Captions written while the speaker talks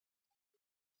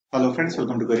Hello friends,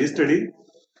 welcome to career study.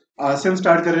 आज से हम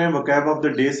स्टार्ट कर रहे हैं vocab of the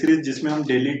day series, जिसमें हम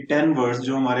डेली 10 वर्ड्स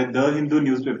जो हमारे द हिंदू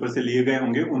न्यूज़पेपर से लिए गए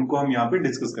होंगे उनको हम यहाँ पे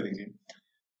डिस्कस करेंगे।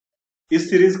 इस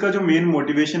सीरीज का जो मेन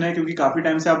मोटिवेशन है, क्योंकि काफी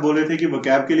टाइम से आप बोल रहे थे कि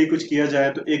वोकैब के लिए कुछ किया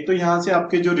जाए, तो एक तो यहाँ से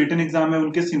आपके जो रिटन एग्जाम है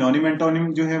उनके सिनोनिम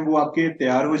एंटोनिम जो है वो आपके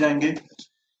तैयार हो जाएंगे।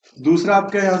 दूसरा,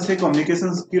 आपके यहाँ से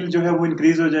कम्युनिकेशन स्किल जो है वो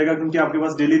इंक्रीज हो जाएगा, क्योंकि आपके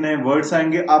पास डेली नए वर्ड्स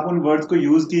आएंगे, आप उन वर्ड्स को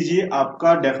यूज कीजिए,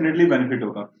 आपका डेफिनेटली बेनिफिट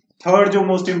होगा। थर्ड जो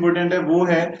मोस्ट इंपोर्टेंट है वो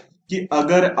है कि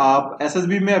अगर आप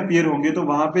एसएसबी में अपीयर होंगे तो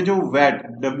वहां पे जो VAT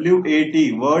WAT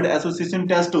word association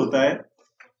test होता है,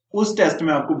 उस टेस्ट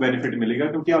में आपको बेनिफिट मिलेगा,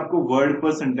 क्योंकि आपको वर्ड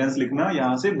पर सेंटेंस लिखना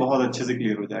यहाँ से बहुत अच्छे से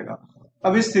क्लियर हो जाएगा।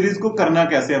 अब इस सीरीज को करना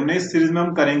कैसे, हमने इस सीरीज में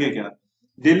हम करेंगे क्या।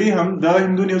 डेली हम द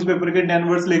हिंदू न्यूज़पेपर के 10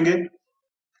 वर्ड्स लेंगे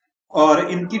और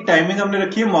इनकी टाइमिंग हमने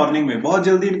रखी है मॉर्निंग में, बहुत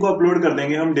जल्दी इनको अपलोड कर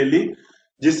देंगे हम डेली।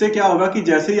 जिससे क्या होगा कि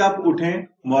जैसे ही आप उठें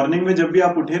मॉर्निंग में, जब भी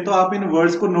आप उठें तो आप इन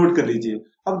वर्ड्स को नोट कर लीजिए।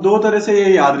 अब दो तरह से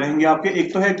ये याद रहेंगे आपके,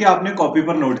 एक तो है कि आपने कॉपी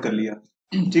पर नोट कर लिया,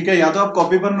 ठीक है, या तो आप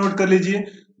कॉपी पर नोट कर लीजिए।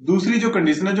 दूसरी जो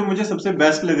कंडीशन है जो मुझे सबसे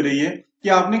बेस्ट लग रही है कि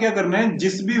आपने क्या करना है,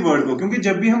 जिस भी वर्ड को, क्योंकि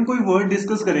जब भी हम कोई वर्ड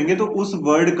डिस्कस करेंगे तो उस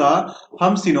वर्ड का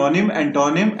हम सिनोनिम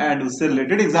एंटोनिम एंड उससे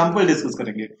रिलेटेड एग्जांपल डिस्कस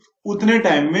करेंगे। उतने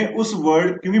टाइम में उस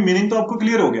वर्ड, क्योंकि मीनिंग तो आपको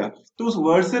क्लियर हो गया, तो उस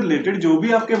वर्ड से रिलेटेड जो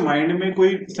भी आपके माइंड में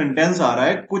कोई सेंटेंस आ रहा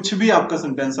है, कुछ भी आपका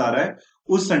सेंटेंस आ रहा है,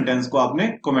 उस सेंटेंस को आपने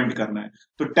कमेंट करना है।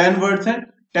 तो 10 वर्ड्स हैं,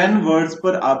 10 वर्ड्स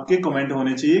पर आपके कमेंट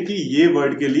होने चाहिए कि ये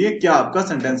वर्ड के लिए क्या आपका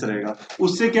सेंटेंस रहेगा।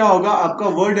 उससे क्या होगा, आपका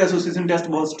वर्ड एसोसिएशन टेस्ट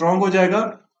बहुत स्ट्रांग हो जाएगा,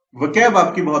 वोकैब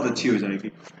आपकी बहुत अच्छी हो जाएगी।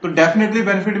 तो डेफिनेटली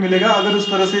बेनिफिट मिलेगा अगर उस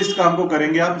तरह से इस काम को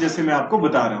करेंगे आप, जैसे मैं आपको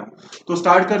बता रहा हूं। तो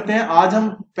स्टार्ट करते हैं। आज हम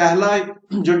पहला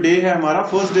जो डे है हमारा,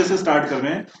 फर्स्ट डे से स्टार्ट कर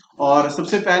रहे हैं। और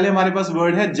सबसे पहले हमारे पास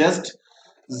वर्ड है जेस्ट।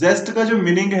 जेस्ट का जो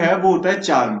मीनिंग है वो होता है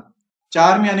चार्म।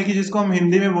 चार्म यानी कि जिसको हम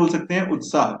हिंदी में बोल सकते हैं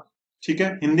उत्साह। ठीक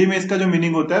है, हिंदी में इसका जो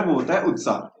मीनिंग होता है वो होता है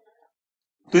उत्साह।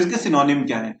 तो इसके सिनोनिम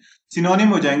क्या है? सिनोनिम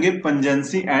हो जाएंगे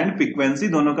पंजेंसी एंड पिक्वेंसी,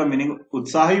 दोनों का मीनिंग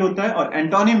उत्साह ही होता है। और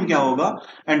एंटोनिम क्या होगा?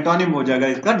 एंटोनिम हो जाएगा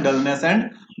इसका डलनेस एंड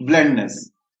ब्लेंडनेस।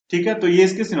 ठीक है, तो ये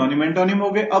इसके सिनोनिम एंटोनिम हो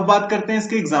गए। अब बात करते हैं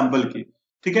इसके एग्जाम्पल की।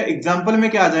 ठीक है, एग्जाम्पल में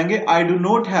क्या आ जाएंगे? I do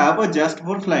not have a just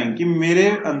for flying, कि मेरे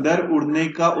अंदर उड़ने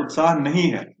का उत्साह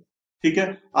नहीं है। ठीक है,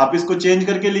 आप इसको चेंज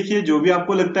करके लिखिए, जो भी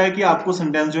आपको लगता है कि आपको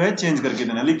सेंटेंस जो है चेंज करके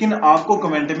देना, लेकिन आपको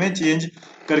कमेंट में चेंज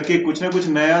करके कुछ ना कुछ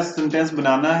नया सेंटेंस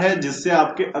बनाना है, जिससे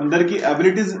आपके अंदर की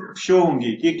एबिलिटीज शो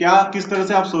होंगी कि क्या, किस तरह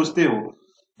से आप सोचते हो।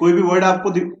 कोई भी वर्ड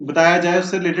आपको बताया जाए,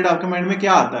 उससे रिलेटेड आपके माइंड में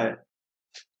क्या आता है।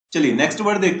 चलिए नेक्स्ट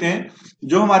वर्ड देखते हैं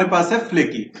जो हमारे पास है,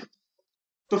 फ्लेकी।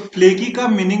 तो फ्लेकी का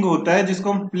मीनिंग होता है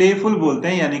जिसको हम प्लेफुल बोलते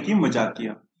हैं, यानी कि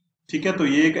मजाकिया। ठीक है, तो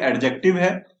ये एक एडजेक्टिव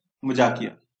है,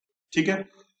 मजाकिया। ठीक है,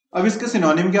 अब इसके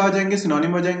सिनोनिम क्या हो जाएंगे?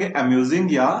 सिनोनिम हो जाएंगे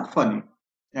अम्यूजिंग या फनी,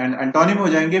 एंड एंटोनिम हो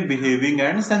जाएंगे behaving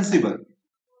and sensible.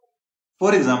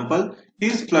 For example, he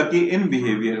is फ्लकी in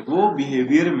behaviour, वो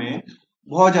बिहेवियर में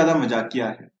बहुत ज्यादा मजाकिया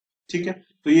है। ठीक है,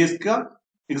 तो ये इसका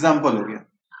एग्जाम्पल हो गया।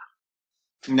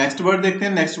 नेक्स्ट वर्ड देखते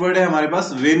हैं। नेक्स्ट वर्ड है हमारे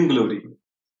पास वेन ग्लोरी।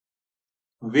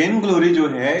 वेन ग्लोरी जो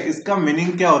है, इसका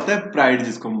मीनिंग क्या होता है? प्राइड,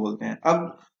 जिसको हम बोलते हैं।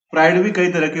 अब प्राइड भी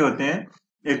कई तरह के होते हैं।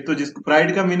 एक तो जिसको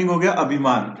प्राइड का मीनिंग हो गया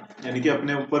अभिमान, यानी कि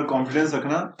अपने ऊपर कॉन्फिडेंस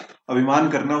रखना, अभिमान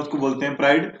करना, उसको बोलते हैं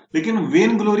प्राइड। लेकिन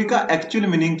वेन ग्लोरी का एक्चुअल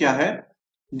मीनिंग क्या है?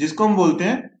 जिसको हम बोलते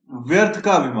हैं व्यर्थ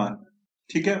का अभिमान।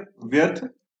 ठीक है, व्यर्थ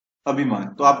अभिमान।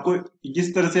 तो आपको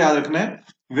किस तरह से याद रखना है?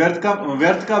 व्यर्थ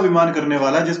का अभिमान करने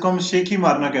वाला, जिसको हम शेखी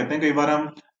मारना कहते हैं। कई बार हम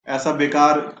ऐसा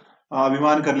बेकार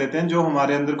अभिमान कर लेते हैं जो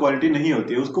हमारे अंदर क्वालिटी नहीं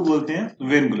होती है, उसको बोलते हैं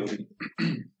वेन ग्लोरी।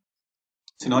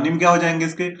 सिनोनिम क्या हो जाएंगे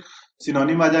इसके?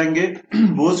 सिनोनिम आ जाएंगे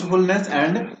बोस्टफुलनेस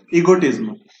एंड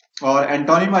इगोटिज्म, और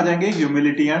एंटोनिम आ जाएंगे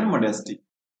ह्यूमिलिटी एंड मोडेस्टी।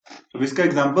 तो इसका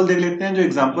एग्जांपल देख लेते हैं। जो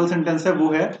एग्जांपल सेंटेंस है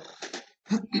वो है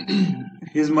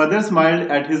his mother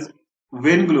smiled at his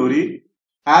vain glory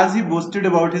as he boasted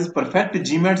about his perfect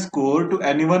GMAT score to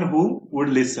anyone who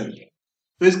would listen।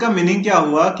 तो इसका मीनिंग क्या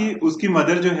हुआ कि उसकी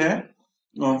मदर जो है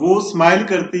वो स्माइल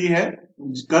करती है,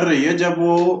 कर रही है, जब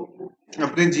वो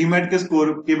अपने जीमेट के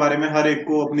स्कोर के बारे में हर एक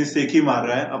को अपनी सेखी मार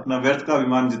रहा है, अपना व्यर्थ का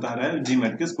अभिमान जता रहा है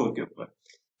जीमेट के स्कोर के ऊपर।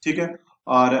 ठीक है,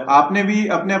 और आपने भी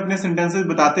अपने अपने सेंटेंसेस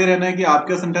बताते रहना है कि आप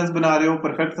क्या सेंटेंस बना रहे हो,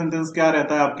 परफेक्ट सेंटेंस क्या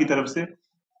रहता है आपकी तरफ से,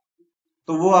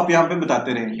 तो वो आप यहाँ पे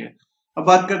बताते रहेंगे। अब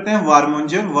बात करते हैं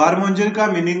वारमोंजर। वारमोंजर का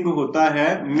मीनिंग होता है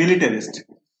मिलिटरिस्ट,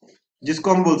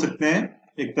 जिसको हम बोल सकते हैं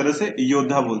एक तरह से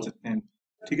योद्धा बोल सकते हैं।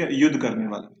 ठीक है, युद्ध करने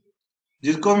वाला,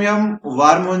 जिसको हम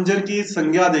वारमोंजर की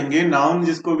संज्ञा देंगे, नाउन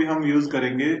जिसको भी हम यूज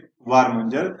करेंगे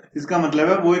वारमोंजर, इसका मतलब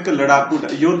है वो एक लड़ाकू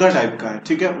योद्धा टाइप का है।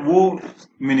 ठीक है, वो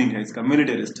मीनिंग है इसका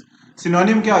मिलिटरिस्ट।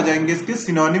 सिनोनिम क्या हो जाएंगे इसके?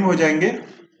 सिनोनिम हो जाएंगे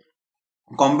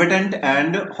कॉम्पिटेंट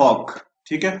एंड हॉक।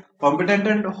 ठीक है, कॉम्पिटेंट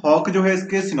एंड हॉक जो है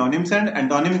इसके सिनोनिम्स, एंड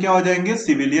एंटोनिम क्या हो जाएंगे?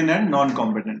 Civilian and non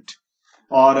competent.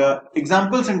 और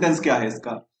एग्जाम्पल सेंटेंस क्या है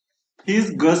इसका, ही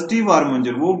इज गस्टी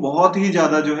वारमंजर, वो बहुत ही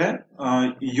ज्यादा जो है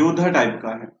योद्धा टाइप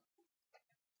का है।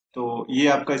 तो ये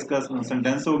आपका इसका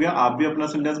सेंटेंस हो गया, आप भी अपना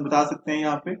सेंटेंस बता सकते हैं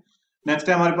यहाँ पे। नेक्स्ट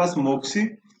है हमारे पास मोक्षी।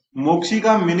 मोक्षी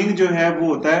का मीनिंग जो है वो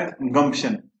होता है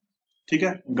गम्पशन, ठीक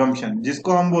है, गम्पशन,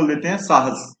 जिसको हम बोल देते हैं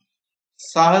साहस।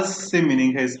 साहस से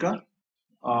मीनिंग है इसका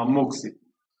मोक्षी।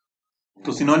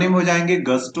 तो सिनोनिम हो जाएंगे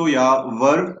गस्टो या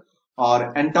वर्ब,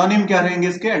 और एंटोनिम क्या रहेंगे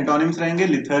इसके, एंटोनिम्स रहेंगे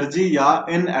लिथर्जी या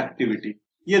इनएक्टिविटी,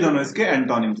 ये दोनों इसके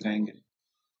एंटोनिम्स रहेंगे।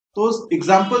 तो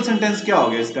एग्जाम्पल सेंटेंस क्या हो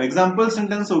गया इसका, एग्जाम्पल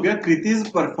सेंटेंस हो गया कृतिज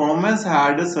performance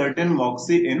had certain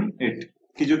Moxie in it,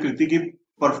 कि जो कृति की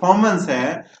परफॉर्मेंस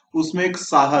है उसमें एक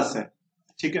साहस है,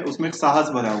 ठीक है, उसमें एक साहस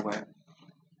भरा हुआ है।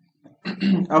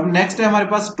 अब नेक्स्ट है हमारे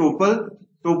पास टोपल।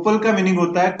 टोपल का मीनिंग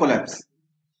होता है कोलैप्स,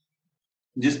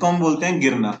 जिसको हम बोलते हैं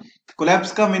गिरना।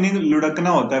 कोलैप्स का मीनिंग लुढ़कना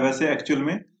होता है वैसे एक्चुअल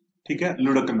में, ठीक है,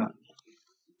 लुढ़कना।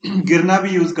 गिरना भी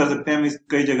यूज कर सकते हैं हम इस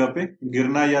कई जगह पे,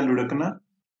 गिरना या लुढ़कना।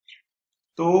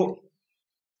 तो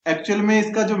एक्चुअल में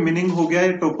इसका जो मीनिंग हो गया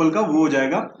है टोपल का वो हो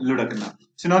जाएगा लुढ़कना।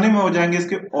 सिनोनिम हो जाएंगे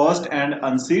इसके ऑस्ट एंड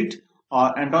अनसीट,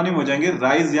 और एंटोनिम हो जाएंगे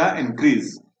राइज या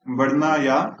इंक्रीज, बढ़ना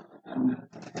या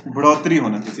बढ़ोतरी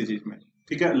होना किसी चीज में,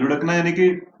 ठीक है। लुढ़कना यानी कि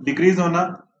डिक्रीज होना,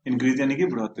 इंक्रीज यानी कि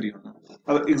बढ़ोतरी होना।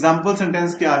 अब एग्जाम्पल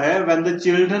सेंटेंस क्या है, when the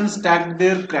children stacked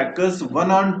there crackers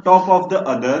one on top of the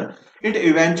other it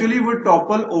eventually would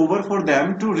topple over for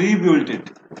them to rebuild it.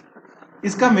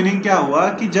 इसका मीनिंग क्या हुआ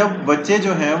कि जब बच्चे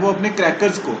जो हैं वो अपने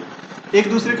क्रैकर्स को एक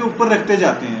दूसरे के ऊपर रखते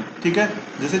जाते हैं, ठीक है,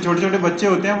 जैसे छोटे छोटे बच्चे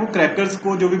होते हैं वो क्रैकर्स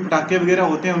को, जो भी पटाखे वगैरह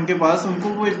होते हैं उनके पास, उनको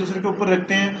वो एक दूसरे के ऊपर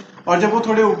रखते हैं, और जब वो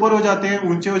थोड़े ऊपर हो जाते हैं,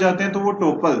 ऊंचे हो जाते हैं, तो वो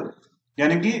टोपल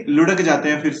यानी कि लुढ़क जाते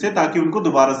हैं फिर से, ताकि उनको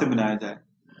दोबारा से बनाया जाए,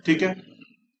 ठीक है,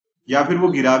 या फिर वो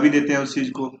गिरा भी देते हैं उस चीज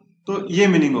को। तो ये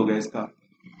मीनिंग हो गया इसका।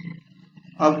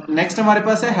 अब नेक्स्ट हमारे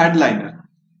पास है हेडलाइनर।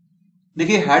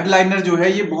 देखिए हेडलाइनर जो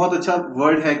है ये बहुत अच्छा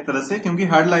वर्ड है एक तरह से, क्योंकि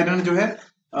हेडलाइनर जो है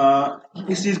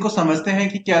इस चीज को समझते हैं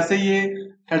कि कैसे ये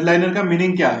हेडलाइनर का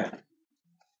मीनिंग क्या है।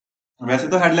 वैसे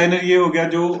तो हेडलाइनर ये हो गया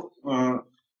जो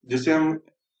जिससे हम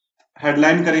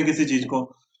हेडलाइन करें किसी चीज को,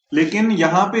 लेकिन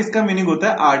यहाँ पे इसका मीनिंग होता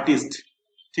है आर्टिस्ट,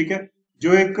 ठीक है,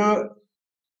 जो एक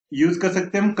यूज कर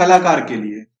सकते हैं हम कलाकार के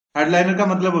लिए। हेडलाइनर का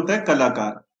मतलब होता है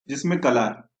कलाकार, जिसमें कला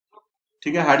है,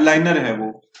 ठीक है, हेडलाइनर है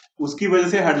वो, उसकी वजह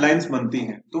से हेडलाइंस बनती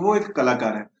हैं, तो वो एक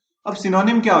कलाकार है। अब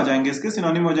सिनोनिम क्या हो जाएंगे इसके,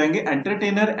 सिनोनिम हो जाएंगे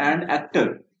एंटरटेनर एंड एक्टर,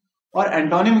 और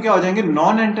एंटोनिम क्या हो जाएंगे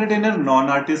नॉन एंटरटेनर नॉन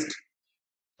आर्टिस्ट।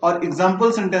 और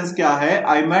एग्जाम्पल सेंटेंस क्या है,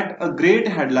 I met a great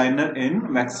headliner in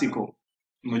Mexico,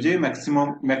 मुझे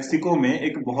मैक्सिको में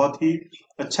एक बहुत ही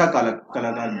अच्छा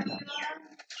कलाकार मिला।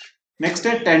 नेक्स्ट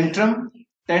है टेंट्रम।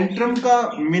 टेंट्रम का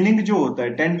मीनिंग जो होता है,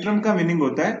 टेंट्रम का मीनिंग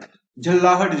होता है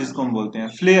झल्लाहट, जिसको हम बोलते हैं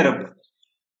फ्लेयर अप,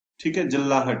 ठीक है,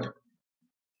 झल्लाहट।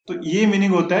 तो ये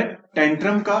मीनिंग होता है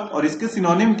टेंट्रम का, और इसके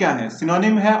सिनोनिम क्या है,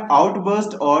 सिनोनिम है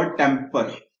आउटबर्स्ट और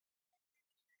टेम्पर।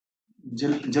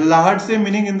 झल्लाहट से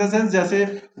मीनिंग इन द सेंस जैसे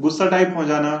गुस्सा टाइप हो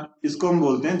जाना, इसको हम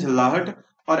बोलते हैं झल्लाहट।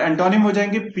 और एंटोनिम हो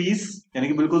जाएंगे पीस यानी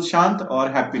कि बिल्कुल शांत,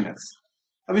 और हैप्पीनेस।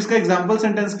 अब इसका एग्जांपल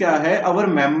सेंटेंस क्या है, अवर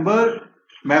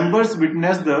members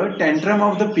witness the tantrum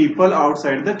of the people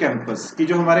outside the campus, कि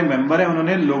जो हमारे मेंबर है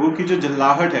उन्होंने लोगों की जो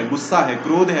झल्लाहट है, गुस्सा है,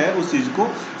 क्रोध है, उस चीज को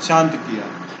शांत किया,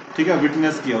 ठीक है,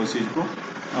 विटनेस किया उस चीज को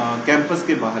कैंपस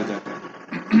के बाहर जाकर।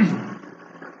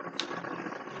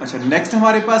 अच्छा नेक्स्ट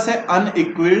हमारे पास है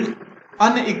अनइक्विल्ड।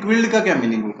 अनइक्विल्ड का क्या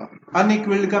मीनिंग होगा,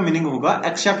 अनइक्विल्ड का मीनिंग होगा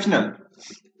exceptional.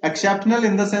 Exceptional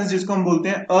in the sense जिसको हम बोलते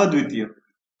हैं अद्वितीय,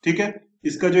 ठीक है,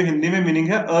 इसका जो हिंदी में मीनिंग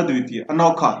है अद्वितीय,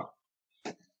 अनोखा।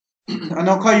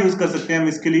 अनोखा यूज कर सकते हैं हम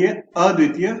इसके लिए,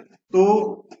 अद्वितीय।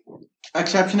 तो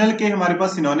एक्सेप्शनल के हमारे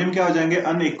पास सिनोनिम क्या हो जाएंगे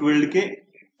अनइक्विल्ड के,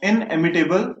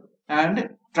 इनइमिटेबल एंड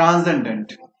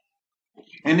ट्रांसेंडेंट।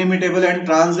 इनइमिटेबल एंड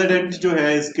ट्रांसेंडेंट जो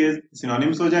है इसके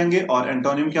सिनोनिम्स हो जाएंगे, और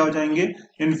एंटोनिम क्या हो जाएंगे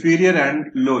इंफीरियर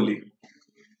एंड लोली।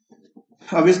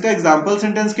 अब इसका एग्जाम्पल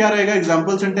सेंटेंस क्या रहेगा,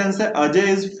 एग्जाम्पल सेंटेंस है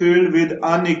Ajay is field with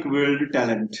अनइक्विल्ड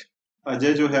talent.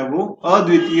 Ajay जो है वो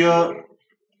अद्वितीय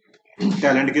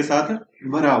टैलेंट के साथ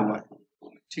भरा हुआ है,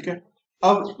 ठीक है।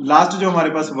 अब लास्ट जो हमारे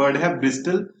पास वर्ड है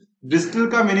ब्रिस्टल। ब्रिस्टल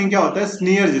का मीनिंग क्या होता है,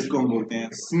 स्नीयर जिसको हम बोलते हैं।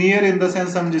 स्नीयर इन द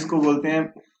सेंस हम जिसको बोलते हैं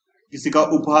किसी का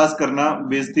उपहास करना,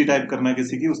 बेइज्जती टाइप करना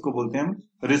किसी की, उसको बोलते हैं हम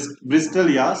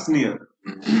ब्रिस्टल या स्नीयर।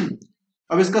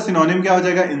 अब इसका सिनोनिम क्या हो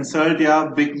जाएगा, इंसल्ट या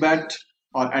बिग बैट,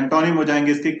 और एंटोनिम हो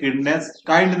जाएंगे इसके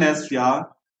काइंडनेस या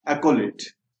एकोलेट।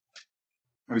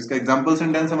 अब इसका एग्जाम्पल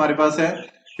सेंटेंस हमारे पास है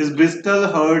his Bristol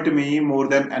hurt me more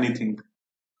than anything,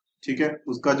 ठीक है,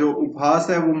 उसका जो उपहास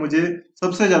है वो मुझे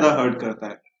सबसे ज्यादा हर्ट करता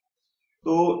है।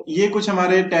 तो ये कुछ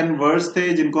हमारे 10 वर्ड्स थे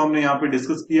जिनको हमने यहाँ पे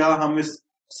डिस्कस किया। हम इस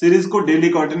सीरीज को डेली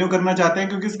कंटिन्यू करना चाहते हैं,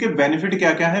 क्योंकि इसके बेनिफिट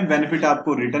क्या क्या है, बेनिफिट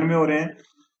आपको रिटर्न में हो रहे हैं।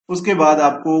 उसके बाद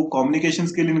आपको कम्युनिकेशन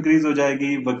स्किल इंक्रीज हो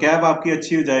जाएगी, वकैब आपकी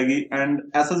अच्छी हो जाएगी, एंड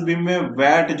एसएसबी में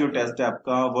वैट जो टेस्ट है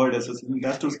आपका, वर्ड एसोसिएशन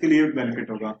टेस्ट, उसके लिए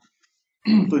बेनिफिट होगा।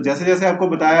 तो जैसे जैसे आपको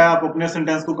बताया, आप अपने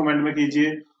सेंटेंस को कमेंट में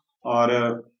कीजिए,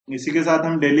 और इसी के साथ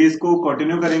हम डेली इसको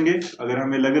कंटिन्यू करेंगे। अगर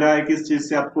हमें लग रहा है कि इस चीज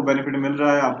से आपको बेनिफिट मिल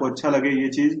रहा है, आपको अच्छा लगे ये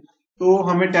चीज, तो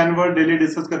हमें 10 वर्ड डेली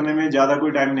डिस्कस करने में ज्यादा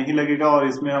कोई टाइम नहीं लगेगा, और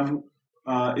इसमें हम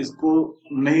इसको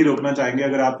नहीं रोकना चाहेंगे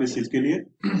अगर आप इस चीज के लिए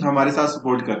हमारे साथ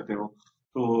सपोर्ट करते हो।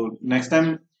 तो नेक्स्ट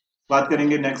टाइम बात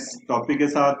करेंगे नेक्स्ट टॉपिक के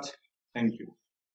साथ। Thank you.